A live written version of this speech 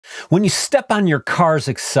When you step on your car's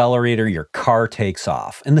accelerator, your car takes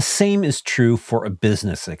off. And the same is true for a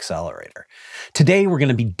business accelerator. Today, we're going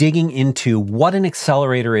to be digging into what an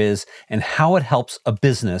accelerator is and how it helps a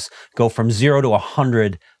business go from 0 to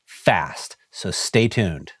 100 fast. So stay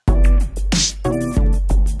tuned.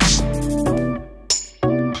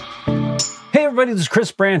 Hey everybody, this is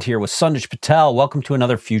Chris Brandt here with Sandesh Patel. Welcome to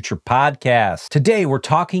another FUTR podcast. Today we're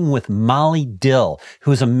talking with Molly Dill,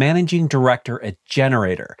 who is a managing director at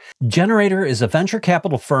Generator. Generator is a venture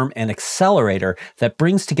capital firm and accelerator that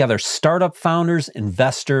brings together startup founders,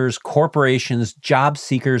 investors, corporations, job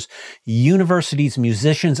seekers, universities,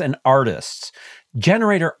 musicians, and artists.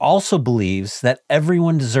 Generator also believes that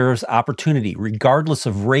everyone deserves opportunity, regardless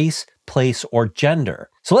of race, place, or gender.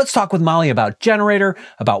 So let's talk with Molly about Generator,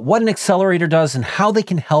 about what an accelerator does and how they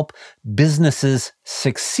can help businesses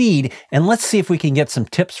succeed. And let's see if we can get some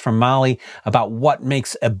tips from Molly about what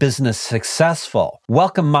makes a business successful.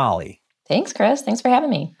 Welcome, Molly. Thanks, Chris. Thanks for having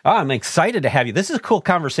me. Oh, I'm excited to have you. This is a cool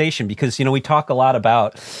conversation because, we talk a lot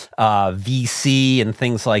about VC and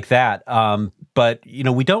things like that. But,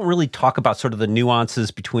 we don't really talk about sort of the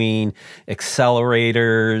nuances between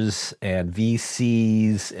accelerators and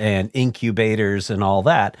VCs and incubators and all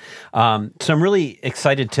that. So I'm really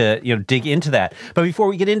excited to, dig into that. But before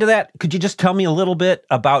we get into that, could you just tell me a little bit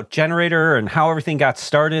about Generator and how everything got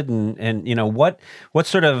started and what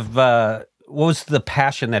sort of what was the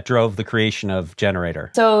passion that drove the creation of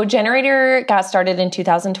Generator? So Generator got started in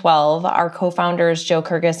 2012. Our co-founders, Joe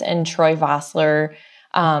Kirgus and Troy Vossler,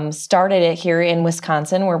 started it here in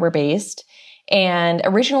Wisconsin, where we're based. And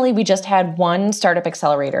originally, we just had one startup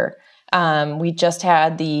accelerator. We just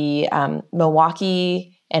had the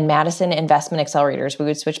Milwaukee and Madison investment accelerators. We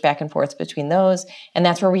would switch back and forth between those. And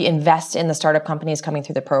that's where we invest in the startup companies coming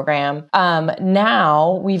through the program.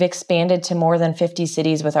 Now we've expanded to more than 50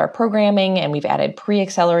 cities with our programming, and we've added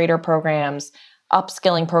pre-accelerator programs,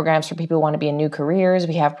 upskilling programs for people who want to be in new careers.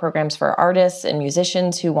 We have programs for artists and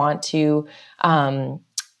musicians who want to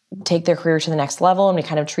take their career to the next level, and we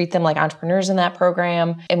kind of treat them like entrepreneurs in that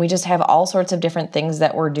program. And we just have all sorts of different things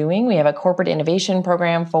that we're doing. We have a corporate innovation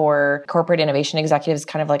program for corporate innovation executives,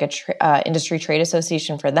 kind of like a industry trade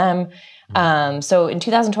association for them. So in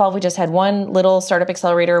 2012, we just had one little startup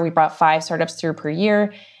accelerator. We brought 5 startups through per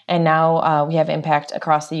year, and now we have impact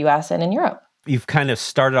across the US and in Europe. You've kind of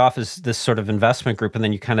started off as this sort of investment group, and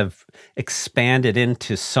then you kind of expanded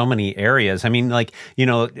into so many areas. I mean,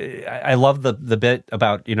 I love the bit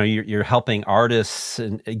about, you're helping artists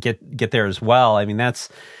and get there as well. I mean, that's,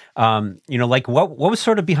 what was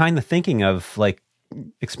sort of behind the thinking of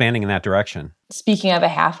expanding in that direction? Speaking on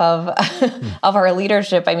behalf of of our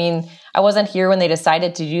leadership, I mean, I wasn't here when they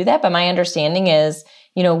decided to do that, but my understanding is,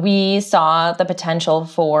 we saw the potential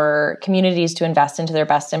for communities to invest into their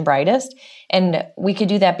best and brightest, and we could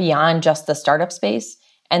do that beyond just the startup space.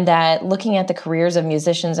 And that looking at the careers of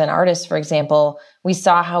musicians and artists, for example, we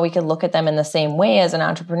saw how we could look at them in the same way as an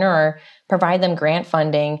entrepreneur, provide them grant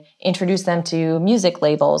funding, introduce them to music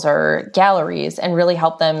labels or galleries, and really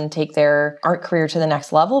help them take their art career to the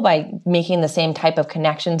next level by making the same type of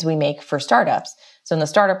connections we make for startups. So in the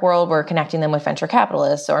startup world, we're connecting them with venture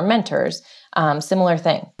capitalists or mentors. Similar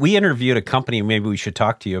thing. We interviewed a company maybe we should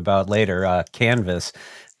talk to you about later, Canvas,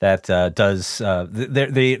 that does,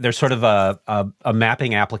 they're sort of a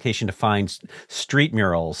mapping application to find street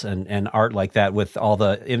murals and art like that with all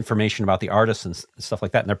the information about the artists and stuff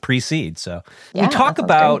like that, and they're pre-seed. So yeah, we talk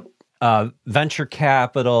about venture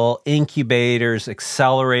capital, incubators,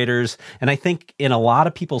 accelerators, and I think in a lot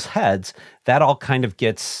of people's heads, that all kind of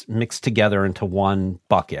gets mixed together into one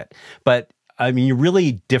bucket. But I mean,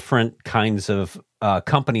 really different kinds of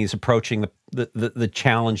companies approaching the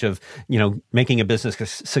challenge of, making a business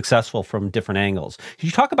successful from different angles. Could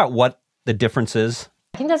you talk about what the difference is?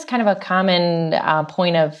 I think that's kind of a common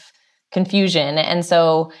point of confusion. And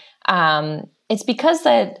so it's because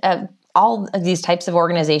that all of these types of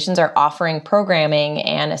organizations are offering programming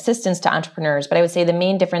and assistance to entrepreneurs. But I would say the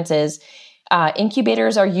main difference is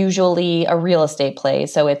incubators are usually a real estate play.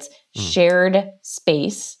 So it's shared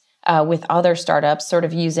space with other startups, sort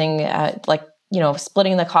of using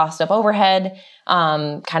splitting the cost of overhead,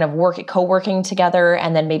 kind of co-working together,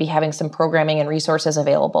 and then maybe having some programming and resources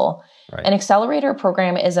available. Right. An accelerator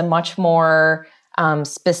program is a much more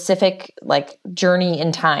specific journey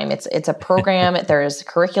in time. It's a program. There's a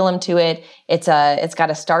curriculum to it. It's got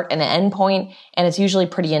a start and an end point, and it's usually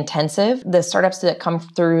pretty intensive. The startups that come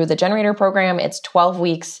through the Generator program, it's 12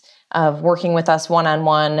 weeks of working with us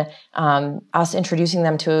one-on-one, us introducing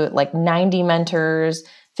them to 90 mentors,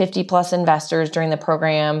 50 plus investors during the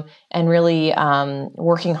program, and really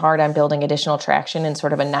working hard on building additional traction in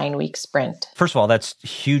sort of a 9-week sprint. First of all, that's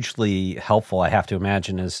hugely helpful, I have to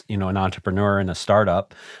imagine, as an entrepreneur in a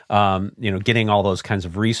startup, getting all those kinds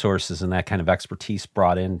of resources and that kind of expertise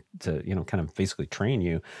brought in to, kind of basically train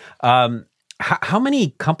you. How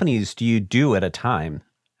many companies do you do at a time?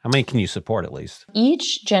 How many can you support at least?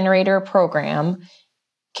 Each generator program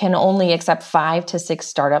can only accept 5 to 6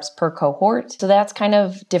 startups per cohort. So that's kind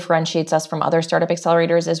of differentiates us from other startup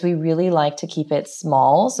accelerators, as we really like to keep it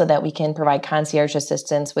small so that we can provide concierge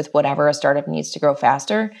assistance with whatever a startup needs to grow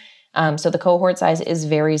faster. So the cohort size is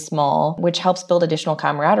very small, which helps build additional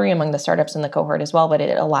camaraderie among the startups in the cohort as well, but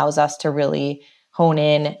it allows us to really hone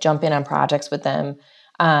in, jump in on projects with them.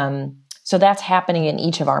 So that's happening in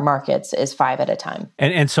each of our markets, is 5 at a time.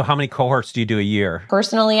 And so how many cohorts do you do a year?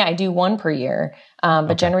 Personally, I do 1 per year.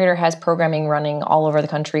 But Generator has programming running all over the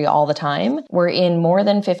country all the time. We're in more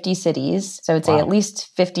than 50 cities. So I'd say at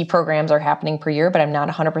least 50 programs are happening per year, but I'm not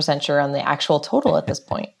 100% sure on the actual total at this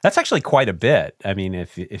point. That's actually quite a bit. I mean,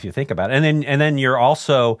 if you think about it. And then you're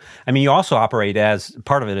also, you also operate as,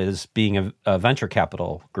 part of it is being a venture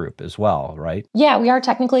capital group as well, right? Yeah, we are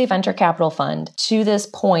technically a venture capital fund. To this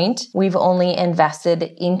point, we've only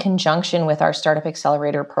invested in conjunction with our startup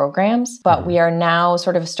accelerator programs, but we are now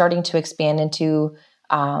sort of starting to expand into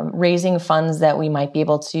raising funds that we might be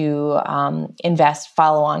able to invest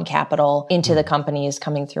follow-on capital into the companies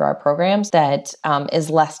coming through our programs that is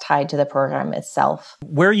less tied to the program itself.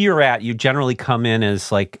 Where you're at, you generally come in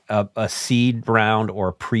as like a seed round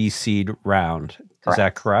or pre-seed round. Correct. Is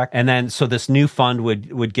that correct? And then, so this new fund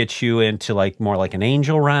would get you into like more like an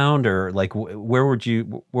angel round, or like where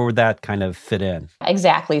would that kind of fit in?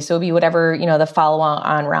 Exactly. So it'd be whatever, the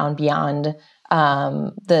follow-on round beyond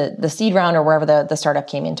the seed round, or wherever the startup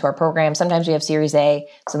came into our program. Sometimes we have Series A,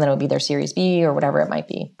 so then it would be their Series B or whatever it might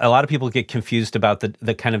be. A lot of people get confused about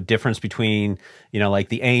the kind of difference between, like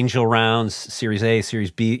the angel rounds, Series A,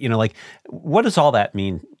 Series B, like what does all that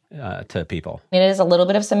mean to people? It is a little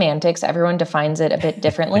bit of semantics. Everyone defines it a bit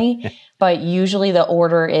differently, but usually the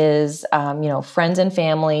order is, friends and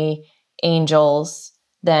family, angels,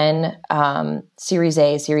 then Series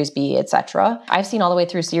A, Series B, etc. I've seen all the way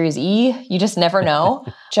through Series E. You just never know.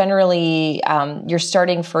 Generally, you're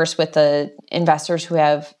starting first with the investors who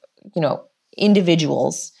have,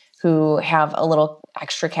 individuals who have a little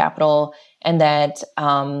extra capital and that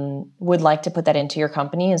would like to put that into your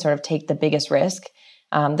company and sort of take the biggest risk.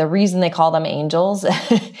 The reason they call them angels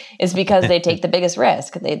is because they take the biggest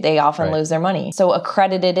risk. They often lose their money. So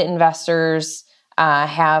accredited investors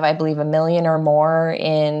have, I believe, $1 million or more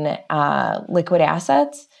in liquid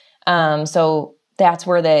assets. So that's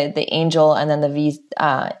where the angel and then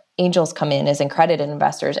the angels come in as accredited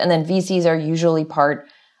investors. And then VCs are usually part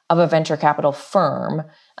of a venture capital firm,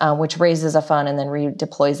 which raises a fund and then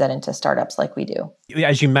redeploys that into startups like we do.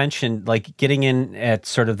 As you mentioned, like getting in at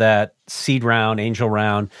sort of that seed round, angel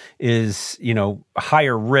round is,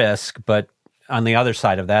 higher risk, but on the other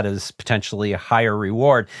side of that is potentially a higher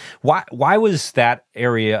reward. Why was that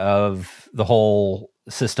area of the whole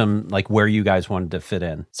system like where you guys wanted to fit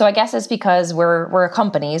in? So I guess it's because we're a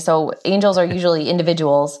company. So angels are usually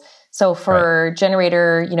individuals. So for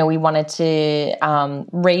Generator, we wanted to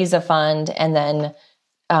raise a fund and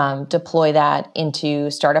then deploy that into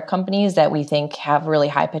startup companies that we think have really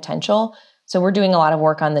high potential. So we're doing a lot of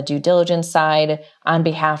work on the due diligence side on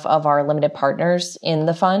behalf of our limited partners in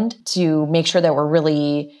the fund to make sure that we're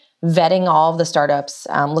really vetting all of the startups,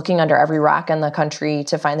 looking under every rock in the country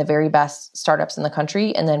to find the very best startups in the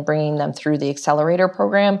country, and then bringing them through the Accelerator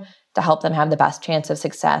program to help them have the best chance of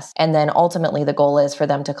success. And then ultimately the goal is for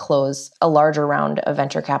them to close a larger round of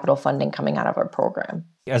venture capital funding coming out of our program.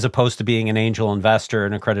 As opposed to being an angel investor,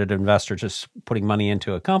 an accredited investor, just putting money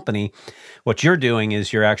into a company, what you're doing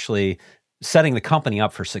is you're actually setting the company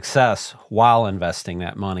up for success while investing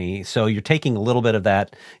that money. So you're taking a little bit of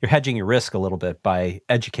that, you're hedging your risk a little bit by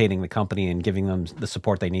educating the company and giving them the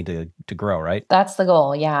support they need to grow, right? That's the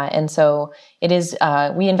goal, yeah. And so it is,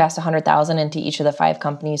 we invest $100,000 into each of the 5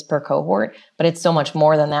 companies per cohort, but it's so much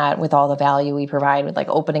more than that with all the value we provide with like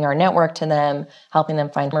opening our network to them, helping them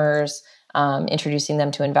find customers, introducing them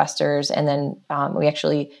to investors. And then we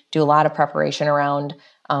actually do a lot of preparation around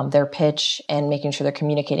their pitch and making sure they're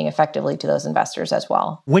communicating effectively to those investors as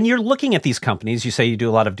well. When you're looking at these companies, you say you do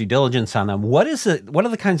a lot of due diligence on them. What are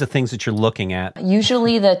the kinds of things that you're looking at?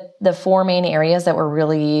 Usually the 4 main areas that we're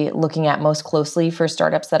really looking at most closely for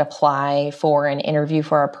startups that apply for an interview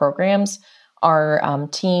for our programs are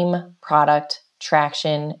team, product,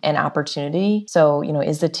 traction, and opportunity. So,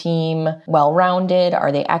 is the team well-rounded?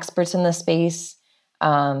 Are they experts in the space?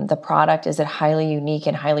 The product, is it highly unique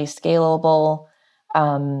and highly scalable?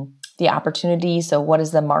 The opportunity, so what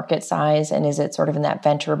is the market size, and is it sort of in that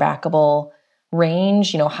venture backable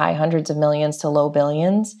range, high hundreds of millions to low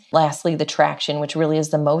billions? Lastly, the traction, which really is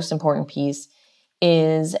the most important piece,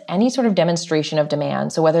 is any sort of demonstration of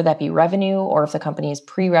demand. So whether that be revenue, or if the company is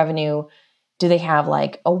pre-revenue, do they have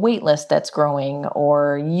like a wait list that's growing,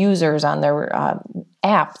 or users on their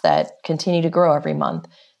app that continue to grow every month?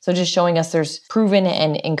 So just showing us there's proven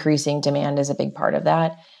and increasing demand is a big part of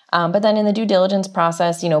that. But then in the due diligence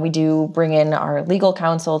process, we do bring in our legal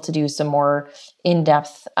counsel to do some more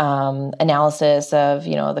in-depth analysis of,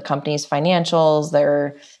 the company's financials,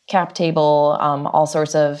 their cap table, all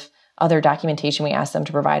sorts of other documentation we ask them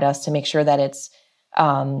to provide us to make sure that it's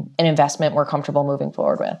an investment we're comfortable moving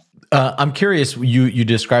forward with. I'm curious, you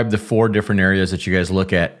described the 4 different areas that you guys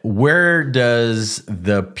look at. Where does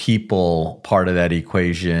the people part of that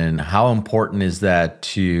equation, how important is that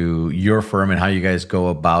to your firm and how you guys go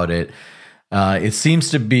about it? It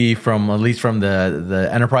seems to be at least from the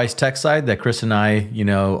enterprise tech side that Chris and I,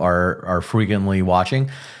 are frequently watching.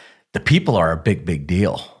 The people are a big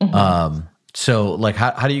deal. Mm-hmm. So like,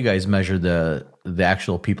 how do you guys measure the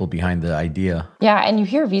actual people behind the idea? Yeah, and you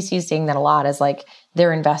hear VCs saying that a lot, is like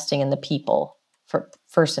they're investing in the people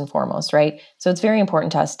first and foremost, right? So it's very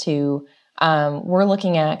important to us to, we're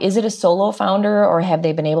looking at, is it a solo founder, or have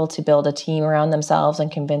they been able to build a team around themselves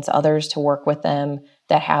and convince others to work with them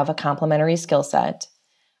that have a complementary skill set?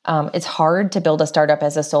 It's hard to build a startup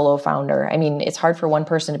as a solo founder. I mean, it's hard for one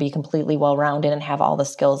person to be completely well-rounded and have all the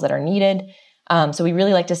skills that are needed. So we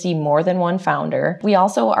really like to see more than one founder. We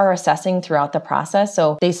also are assessing throughout the process.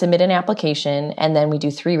 So they submit an application, and then we do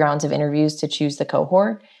 3 rounds of interviews to choose the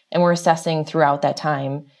cohort. And we're assessing throughout that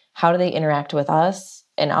time, how do they interact with us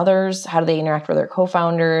and others? How do they interact with their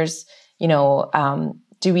co-founders?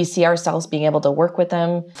 Do we see ourselves being able to work with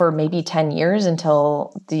them for maybe 10 years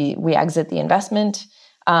until we exit the investment?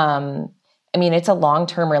 It's a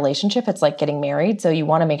long-term relationship. It's like getting married. So you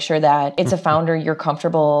want to make sure that it's a founder you're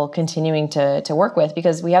comfortable continuing to work with,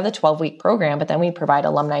 because we have the 12-week program, but then we provide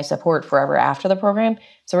alumni support forever after the program.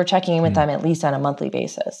 So we're checking in with them at least on a monthly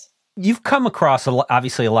basis. You've come across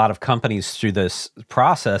obviously a lot of companies through this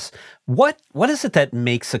process. What is it that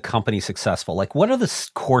makes a company successful? Like, what are the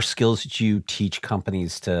core skills that you teach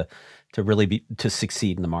companies to really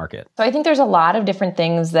succeed in the market? So I think there's a lot of different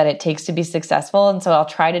things that it takes to be successful. And so I'll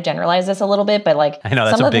try to generalize this a little bit, but I know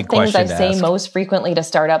some of the things I say most frequently to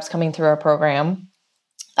startups coming through our program,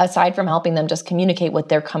 aside from helping them just communicate what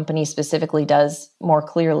their company specifically does more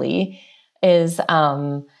clearly, is,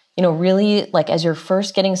 really like as you're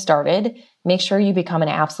first getting started, make sure you become an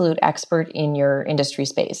absolute expert in your industry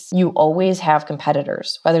space. You always have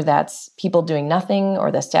competitors, whether that's people doing nothing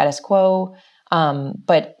or the status quo.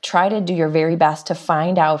 But try to do your very best to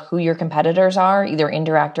find out who your competitors are, either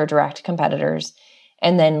indirect or direct competitors,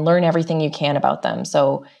 and then learn everything you can about them.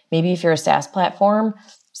 So maybe if you're a SaaS platform,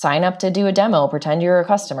 sign up to do a demo, pretend you're a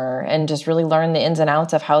customer, and just really learn the ins and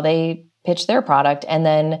outs of how they pitch their product, and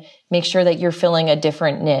then make sure that you're filling a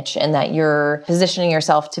different niche and that you're positioning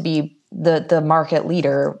yourself to be the market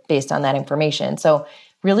leader based on that information. So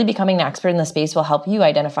really becoming an expert in the space will help you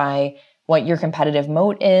identify what your competitive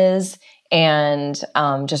moat is, and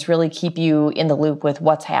just really keep you in the loop with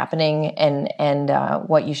what's happening and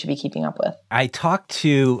what you should be keeping up with. I talk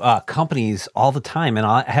to companies all the time, and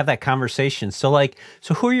I have that conversation. So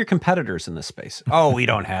who are your competitors in this space? Oh, we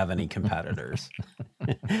don't have any competitors.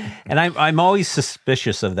 And I'm always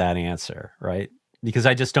suspicious of that answer, right? Because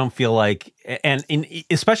I just don't feel like,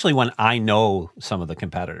 especially when I know some of the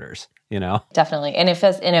competitors, Definitely. And if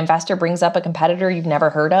an investor brings up a competitor you've never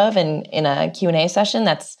heard of in a Q&A session,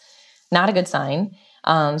 that's not a good sign.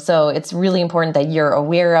 So it's really important that you're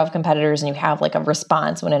aware of competitors and you have like a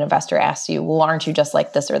response when an investor asks you, well, aren't you just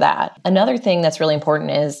like this or that? Another thing that's really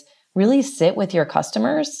important is really sit with your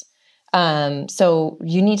customers. So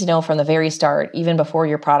you need to know from the very start, even before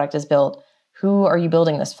your product is built, who are you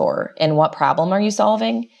building this for and what problem are you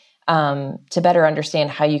solving? To better understand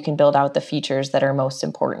how you can build out the features that are most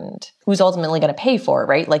important. Who's ultimately going to pay for it,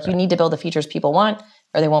 right? Like you need to build the features people want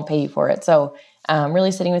or they won't pay you for it. So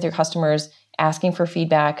really sitting with your customers, asking for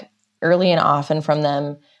feedback early and often from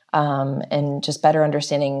them, and just better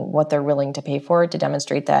understanding what they're willing to pay for to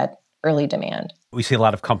demonstrate that early demand. We see a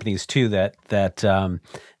lot of companies too that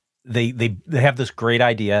they have this great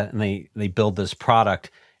idea and they build this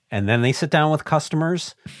product, and then they sit down with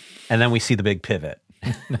customers, and then we see the big pivot.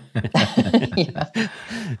 Yeah.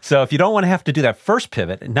 So if you don't want to have to do that first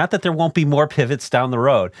pivot, not that there won't be more pivots down the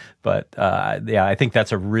road, but yeah, I think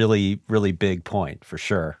that's a really, really big point for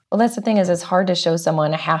sure. Well, that's the thing is it's hard to show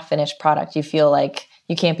someone a half-finished product. You feel like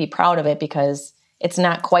you can't be proud of it because it's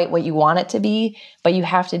not quite what you want it to be, but you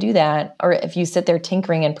have to do that. Or if you sit there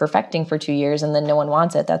tinkering and perfecting for 2 years and then no one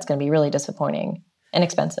wants it, that's going to be really disappointing and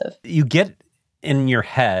expensive. You get in your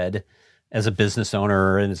head as a business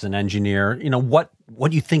owner and as an engineer,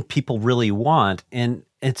 what you think people really want. And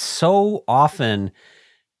it's so often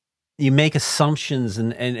you make assumptions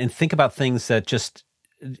and think about things that just,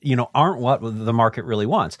 aren't what the market really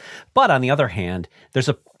wants. But on the other hand, there's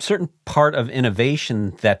a certain part of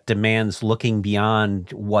innovation that demands looking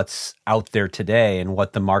beyond what's out there today and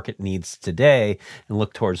what the market needs today and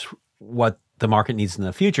look towards what the market needs in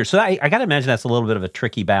the future. So I got to imagine that's a little bit of a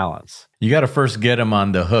tricky balance. You got to first get them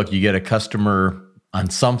on the hook. You get a customer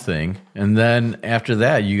on something, and then after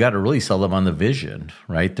that, you got to really sell them on the vision,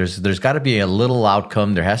 right? There's got to be a little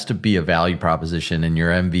outcome. There has to be a value proposition in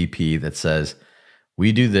your MVP that says,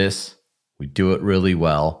 we do this, we do it really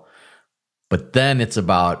well, but then it's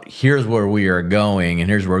about here's where we are going and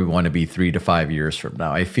here's where we want to be 3 to 5 years from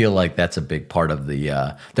now. I feel like that's a big part of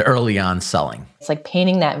the early on selling. It's like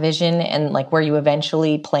painting that vision and like where you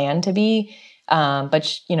eventually plan to be,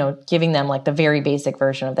 but giving them like the very basic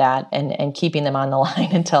version of that and keeping them on the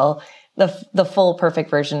line until the full perfect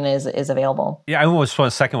version is available. Yeah, I almost want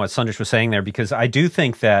to second what Sandesh was saying there, because I do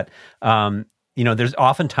think that there's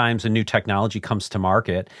oftentimes a new technology comes to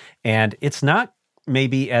market and it's not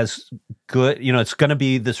maybe as good, it's going to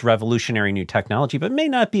be this revolutionary new technology, but it may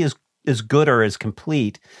not be as good or as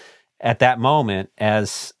complete at that moment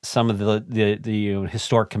as some of the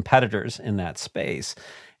historic competitors in that space.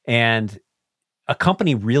 And a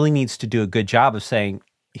company really needs to do a good job of saying,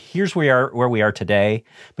 here's where we are today,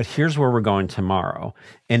 but here's where we're going tomorrow.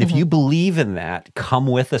 And if you believe in that, come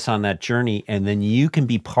with us on that journey, and then you can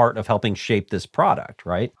be part of helping shape this product,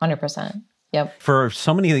 right? 100%. Yep. For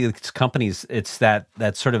so many of these companies, it's that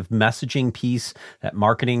sort of messaging piece, that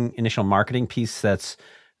initial marketing piece that's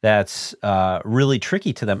really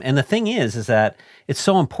tricky to them. And the thing is that it's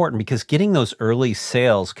so important because getting those early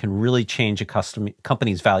sales can really change a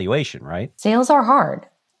company's valuation, right? Sales are hard.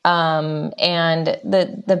 And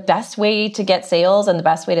the best way to get sales and the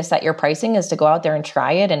best way to set your pricing is to go out there and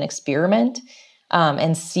try it and experiment,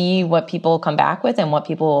 and see what people come back with and what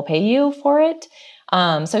people will pay you for it.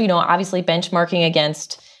 So, obviously benchmarking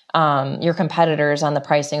against, your competitors on the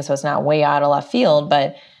pricing, so it's not way out of left field,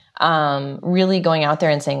 but, really going out there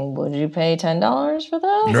and saying, would you pay $10 for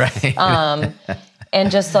this? Right. And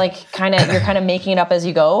just like you're kind of making it up as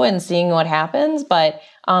you go and seeing what happens. But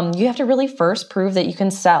you have to really first prove that you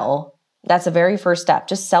can sell. That's the very first step.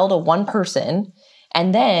 Just sell to one person.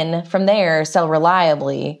 And then from there, sell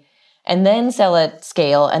reliably. And then sell at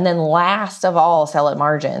scale. And then last of all, sell at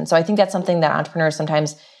margin. So I think that's something that entrepreneurs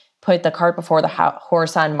sometimes put the cart before the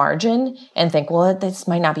horse on margin and think, well, this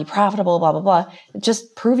might not be profitable, blah, blah, blah.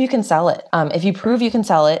 Just prove you can sell it. If you prove you can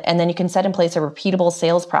sell it, and then you can set in place a repeatable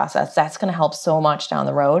sales process, that's going to help so much down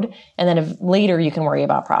the road. And then if later you can worry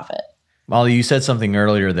about profit. Molly, you said something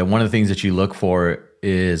earlier that one of the things that you look for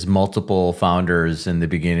is multiple founders in the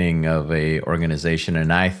beginning of a organization.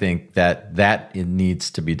 And I think that it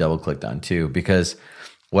needs to be double clicked on too, because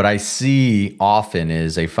what I see often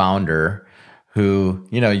is a founder who,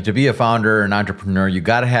 to be a founder or an entrepreneur, you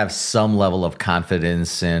got to have some level of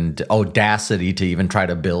confidence and audacity to even try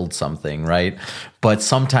to build something, right? But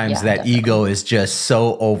sometimes that definitely. Ego is just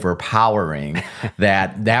so overpowering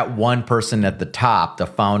that one person at the top, the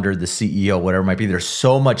founder, the CEO, whatever it might be, there's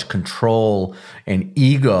so much control and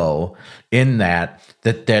ego in that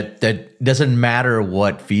doesn't matter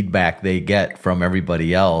what feedback they get from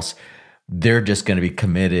everybody else. They're just going to be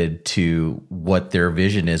committed to what their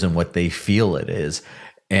vision is and what they feel it is,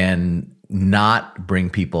 and not bring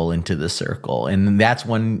people into the circle. And that's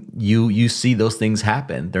when you see those things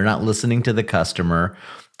happen. They're not listening to the customer.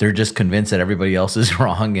 They're just convinced that everybody else is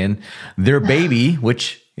wrong, and their baby,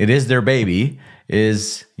 which it is their baby,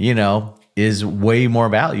 is way more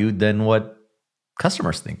valued than what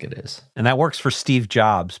customers think it is. And that works for Steve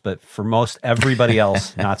Jobs, but for most everybody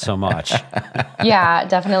else, not so much. Yeah,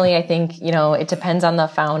 definitely. I think, it depends on the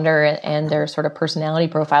founder and their sort of personality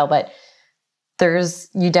profile, but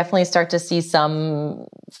you definitely start to see some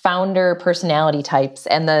founder personality types.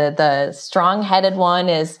 And the strong-headed one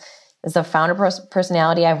is a founder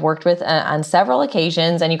personality I've worked with on several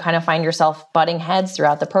occasions, and you kind of find yourself butting heads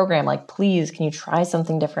throughout the program. Like, please, can you try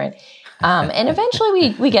something different? And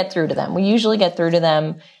eventually we get through to them. We usually get through to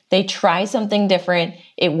them. They try something different.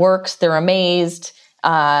 It works. They're amazed.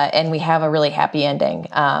 and we have a really happy ending.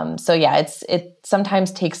 So yeah, it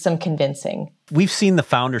sometimes takes some convincing. We've seen the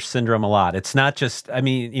founder syndrome a lot. It's not just, I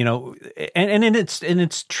mean, you know, and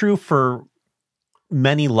it's true for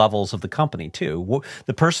many levels of the company too.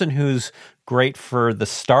 The person who's great for the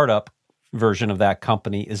startup version of that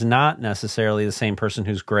company is not necessarily the same person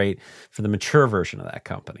who's great for the mature version of that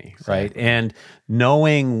company, right? Exactly. And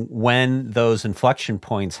knowing when those inflection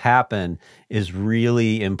points happen is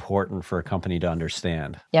really important for a company to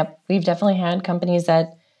understand. Yep. We've definitely had companies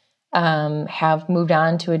that have moved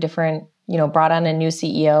on to a different, brought on a new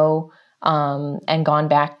CEO and gone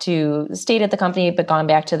back to, stayed at the company, but gone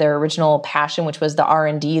back to their original passion, which was the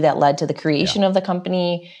R&D that led to the creation of the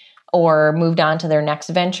company, or moved on to their next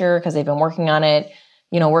venture because they've been working on it,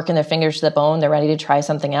 working their fingers to the bone. They're ready to try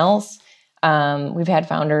something else. We've had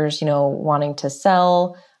founders, wanting to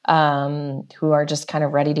sell, who are just kind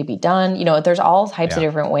of ready to be done. There's all types of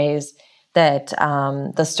different ways that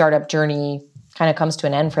the startup journey kind of comes to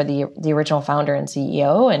an end for the original founder and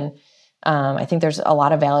CEO. And I think there's a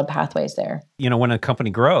lot of valid pathways there. When a company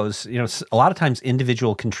grows, a lot of times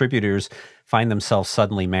individual contributors find themselves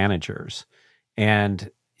suddenly managers. And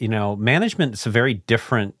management is a very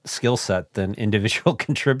different skill set than individual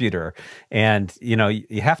contributor. And,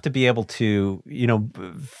 you have to be able to,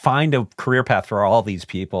 find a career path for all these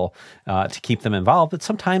people to keep them involved. But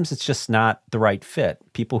sometimes it's just not the right fit.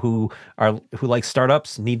 People who like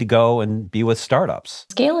startups need to go and be with startups.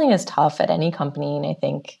 Scaling is tough at any company. And I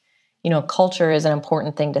think, culture is an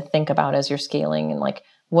important thing to think about as you're scaling. And like,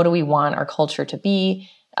 what do we want our culture to be?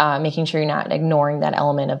 Making sure you're not ignoring that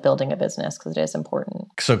element of building a business because it is important.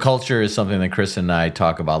 So culture is something that Chris and I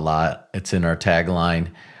talk about a lot. It's in our tagline.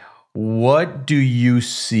 What do you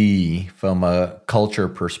see from a culture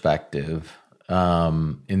perspective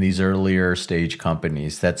in these earlier stage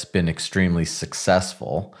companies that's been extremely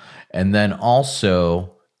successful? And then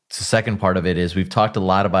also, the second part of it is we've talked a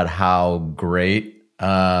lot about how great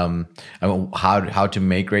how to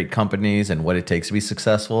make great companies and what it takes to be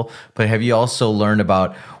successful. But have you also learned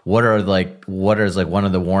about what is one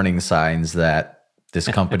of the warning signs that this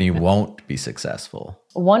company won't be successful?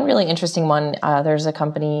 One really interesting one, there's a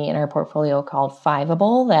company in our portfolio called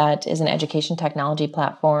Fiveable that is an education technology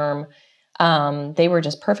platform. They were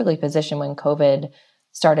just perfectly positioned when COVID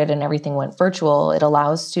started and everything went virtual. It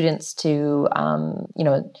allows students to,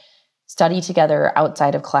 study together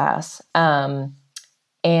outside of class.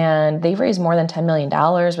 And they've raised more than $10 million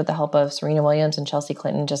with the help of Serena Williams and Chelsea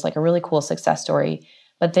Clinton, just like a really cool success story.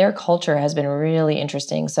 But their culture has been really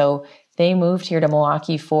interesting. So they moved here to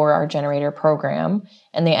Milwaukee for our Generator program,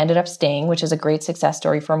 and they ended up staying, which is a great success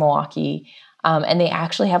story for Milwaukee. And they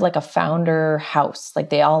actually have like a founder house,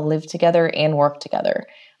 like they all live together and work together.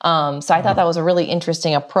 So I thought that was a really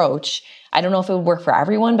interesting approach. I don't know if it would work for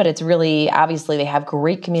everyone, but it's really, obviously they have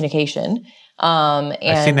great communication. And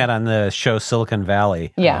I've seen that on the show Silicon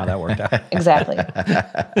Valley. Yeah, how that worked out. Exactly.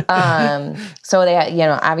 So they,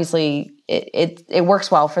 obviously it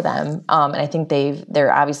works well for them. And I think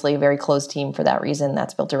they're obviously a very close team for that reason.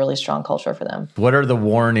 That's built a really strong culture for them. What are the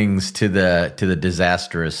warnings to the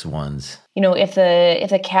disastrous ones? If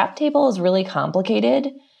the cap table is really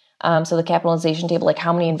complicated, so the capitalization table, like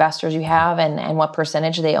how many investors you have and what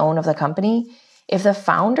percentage they own of the company. If the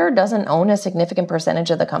founder doesn't own a significant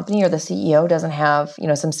percentage of the company or the CEO doesn't have,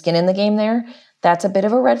 some skin in the game there, that's a bit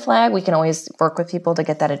of a red flag. We can always work with people to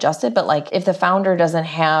get that adjusted. But like if the founder doesn't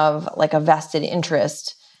have like a vested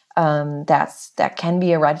interest, that can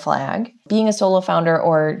be a red flag. Being a solo founder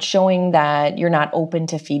or showing that you're not open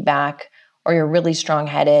to feedback or you're really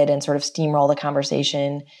strong-headed and sort of steamroll the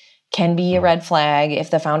conversation can be a red flag if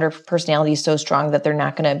the founder personality is so strong that they're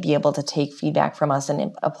not going to be able to take feedback from us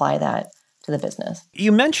and apply that to the business.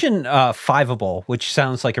 You mentioned Fiveable, which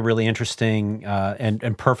sounds like a really interesting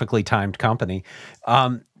and perfectly timed company.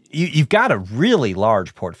 You've got a really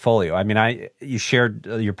large portfolio. I mean, you shared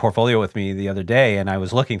your portfolio with me the other day, and I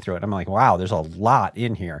was looking through it. I'm like, wow, there's a lot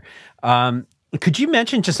in here. Could you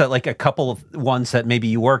mention just like a couple of ones that maybe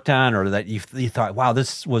you worked on or that you thought, wow,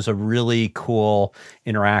 this was a really cool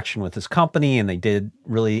interaction with this company and they did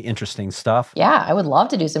really interesting stuff? Yeah, I would love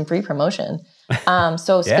to do some free promotion.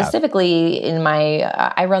 So specifically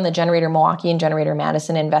I run the Generator Milwaukee and Generator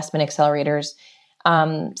Madison investment accelerators.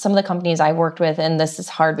 Some of the companies I worked with, and this is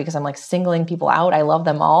hard because I'm like singling people out. I love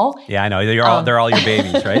them all. Yeah, I know. They're all your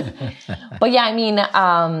babies, right? But yeah, I mean,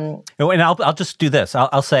 and I'll just do this.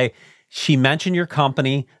 I'll say, she mentioned your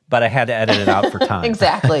company, but I had to edit it out for time.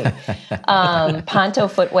 Exactly. Ponto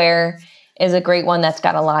Footwear is a great one that's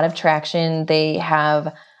got a lot of traction. They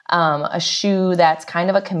have a shoe that's kind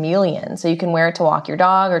of a chameleon. So you can wear it to walk your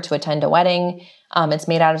dog or to attend a wedding. It's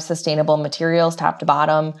made out of sustainable materials, top to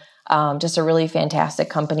bottom. Just a really fantastic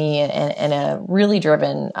company and a really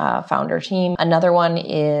driven founder team. Another one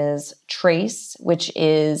is Trace, which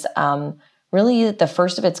is really the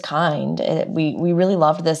first of its kind. We really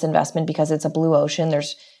loved this investment because it's a blue ocean.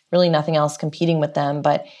 There's really nothing else competing with them,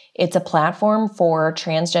 but it's a platform for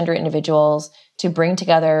transgender individuals to bring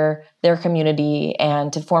together their community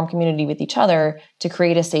and to form community with each other to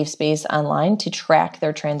create a safe space online to track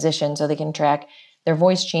their transition so they can track their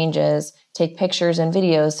voice changes, take pictures and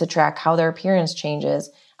videos to track how their appearance changes,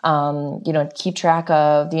 keep track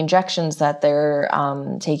of the injections that they're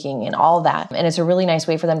taking and all that. And it's a really nice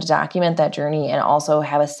way for them to document that journey and also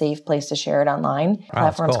have a safe place to share it online. The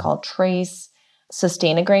platform's called Trace.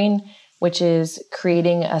 Sustainagrain, which is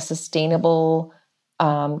creating a sustainable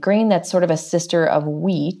grain that's sort of a sister of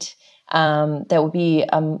wheat. That would be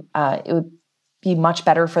it would be much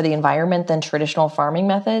better for the environment than traditional farming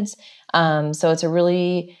methods. So it's a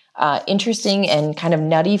really interesting and kind of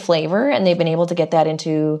nutty flavor, and they've been able to get that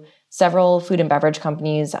into several food and beverage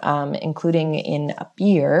companies, including in a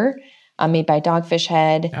beer made by Dogfish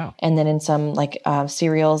Head, and then in some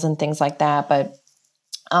cereals and things like that. But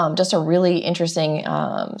just a really interesting,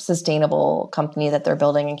 sustainable company that they're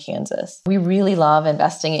building in Kansas. We really love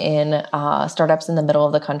investing in startups in the middle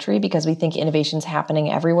of the country because we think innovation's happening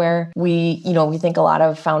everywhere. We think a lot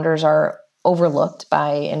of founders are overlooked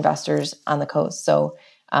by investors on the coast. So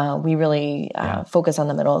we really focus on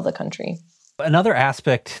the middle of the country. Another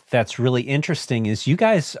aspect that's really interesting is you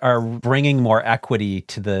guys are bringing more equity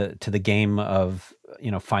to the game of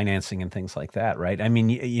financing and things like that, right? I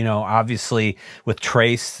mean, obviously with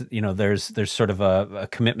Trace, there's sort of a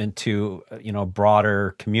commitment to a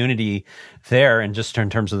broader community there, and just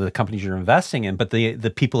in terms of the companies you're investing in, but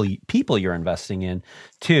the people you're investing in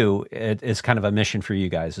too, it is kind of a mission for you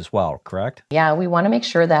guys as well, correct? Yeah, we want to make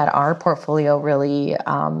sure that our portfolio really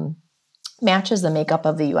matches the makeup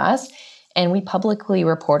of the U.S. And we publicly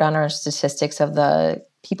report on our statistics of the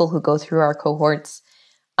people who go through our cohorts.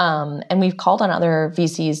 And we've called on other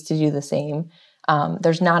VCs to do the same.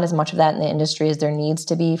 There's not as much of that in the industry as there needs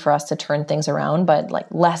to be for us to turn things around, but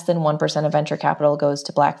less than 1% of venture capital goes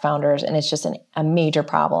to Black founders, and it's just a major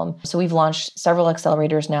problem. So we've launched several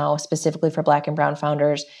accelerators now specifically for Black and brown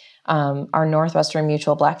founders. Our Northwestern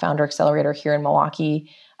Mutual Black Founder Accelerator here in Milwaukee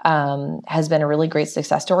has been a really great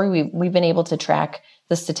success story. We've been able to track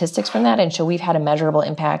the statistics from that and show we've had a measurable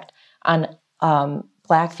impact on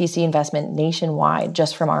Black VC investment nationwide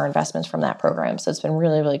just from our investments from that program. So it's been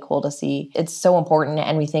really, really cool to see. It's so important,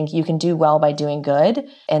 and we think you can do well by doing good,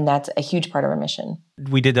 and that's a huge part of our mission.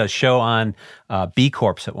 We did a show on B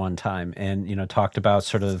Corps at one time and, talked about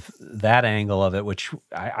sort of that angle of it, which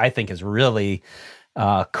I think is really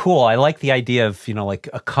cool. I like the idea of,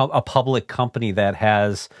 a public company that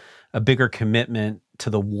has a bigger commitment to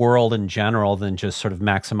the world in general than just sort of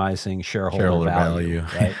maximizing shareholder value.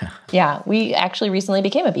 Right? Yeah, we actually recently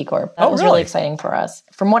became a B Corp. That was really exciting for us.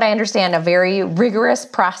 From what I understand, a very rigorous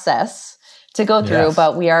process to go through,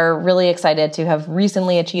 but we are really excited to have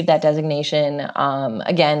recently achieved that designation.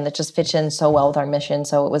 Again, that just fits in so well with our mission.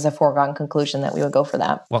 So it was a foregone conclusion that we would go for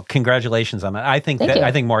that. Well, congratulations on that. I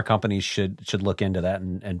think more companies should look into that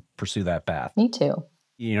and pursue that path. Me too.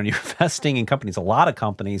 You're investing in companies, a lot of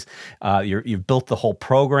companies. You've built the whole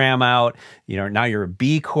program out. Now you're a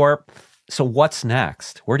B Corp. So what's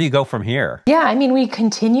next? Where do you go from here? Yeah, I mean, we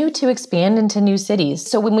continue to expand into new cities.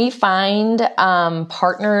 So when we find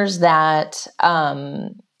partners that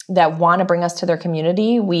want to bring us to their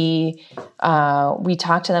community, we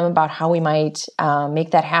talk to them about how we might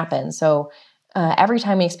make that happen. So every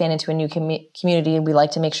time we expand into a new community, we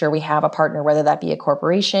like to make sure we have a partner, whether that be a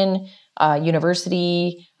corporation,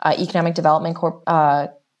 university, economic development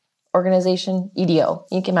organization, EDO,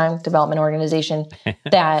 economic development organization,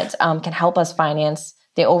 that can help us finance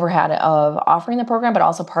the overhead of offering the program, but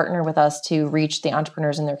also partner with us to reach the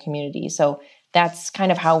entrepreneurs in their community. So that's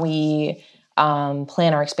kind of how we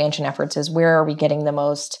plan our expansion efforts, is where are we getting the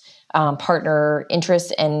most partner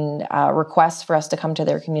interest and requests for us to come to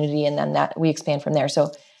their community, and then that we expand from there.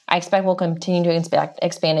 So I expect we'll continue to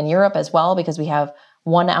expand in Europe as well, because we have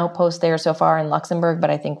one outpost there so far in Luxembourg, but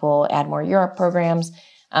I think we'll add more Europe programs.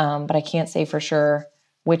 But I can't say for sure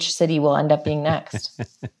which city will end up being next.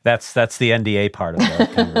 That's the NDA part of the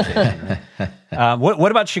conversation.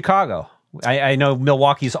 What about Chicago? I know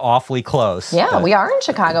Milwaukee's awfully close. Yeah, we are in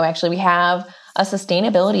Chicago, actually. We have a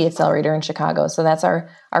sustainability accelerator in Chicago. So that's our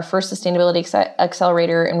first sustainability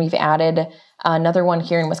accelerator, and we've added another one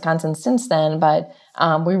here in Wisconsin since then. But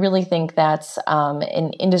we really think that's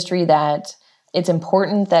an industry that it's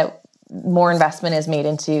important that more investment is made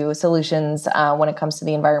into solutions when it comes to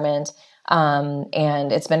the environment.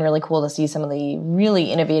 And it's been really cool to see some of the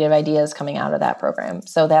really innovative ideas coming out of that program.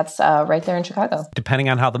 So that's right there in Chicago. Depending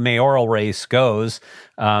on how the mayoral race goes,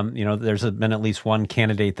 there's been at least one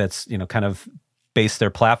candidate that's, kind of based their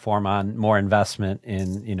platform on more investment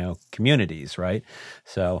in, communities, right?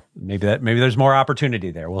 So maybe there's more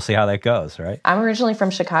opportunity there. We'll see how that goes, right? I'm originally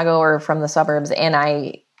from Chicago, or from the suburbs, and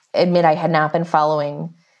I admit I had not been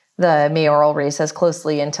following the mayoral race as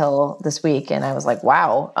closely until this week, and I was like,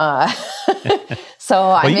 "Wow!" So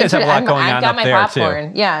well, you guys have a lot going on up there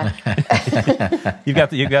popcorn. Too. Yeah, you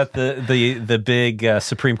got the big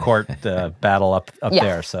Supreme Court battle up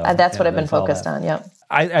there. So that's what I've been focused on. Yep.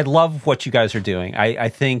 I love what you guys are doing. I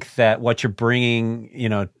think that what you're bringing,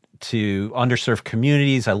 to underserved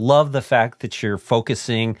communities. I love the fact that you're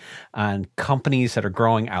focusing on companies that are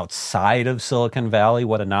growing outside of Silicon Valley.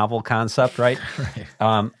 What a novel concept, right?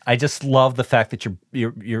 Right. I just love the fact that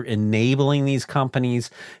you're enabling these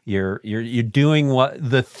companies. You're doing what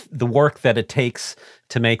the work that it takes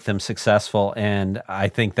to make them successful, and I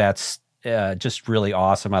think that's just really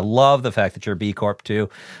awesome. I love the fact that you're a B Corp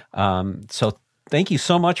too. So thank you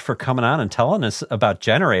so much for coming on and telling us about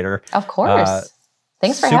Generator. Of course.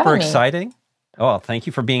 Thanks for having me. Super exciting. Oh, thank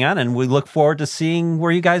you for being on, and we look forward to seeing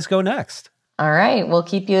where you guys go next. All right. We'll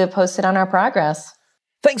keep you posted on our progress.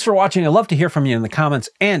 Thanks for watching. I'd love to hear from you in the comments.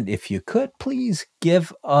 And if you could, please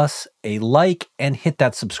give us a like and hit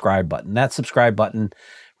that subscribe button. That subscribe button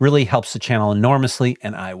really helps the channel enormously,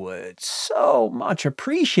 and I would so much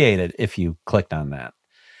appreciate it if you clicked on that.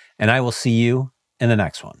 And I will see you in the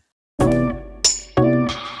next one.